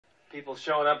People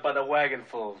showing up by the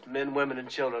wagonful, men, women, and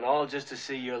children, all just to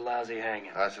see your lousy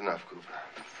hanging. That's enough, Cooper.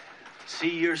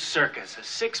 See your circus, a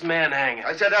 6-man hanging.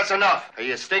 I said that's enough. Hey,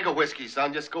 you stink of whiskey,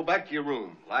 son. Just go back to your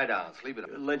room. Lie down. Sleep it up.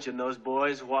 You're lynching those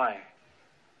boys. Why?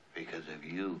 Because of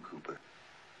you, Cooper.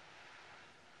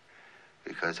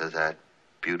 Because of that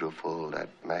beautiful, that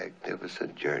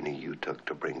magnificent journey you took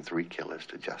to bring 3 killers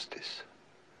to justice.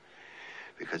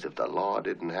 Because if the law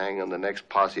didn't hang them, the next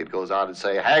posse it goes out and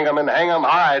say, hang them and hang them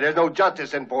high. There's no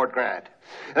justice in Fort Grant.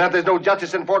 And if there's no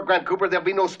justice in Fort Grant, Cooper, there'll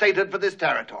be no statehood for this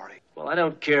territory. Well, I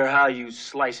don't care how you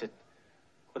slice it.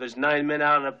 Whether there's 9 men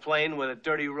out on a plane with a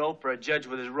dirty rope or a judge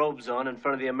with his robes on in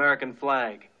front of the American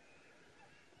flag.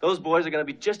 Those boys are going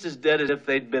to be just as dead as if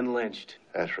they'd been lynched.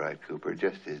 That's right, Cooper,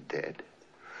 just as dead.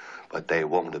 But they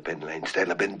won't have been lynched. They'll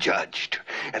have been judged.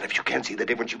 And if you can't see the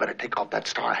difference, you better take off that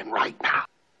star and right now.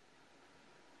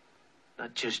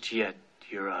 Not just yet,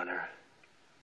 Your Honor.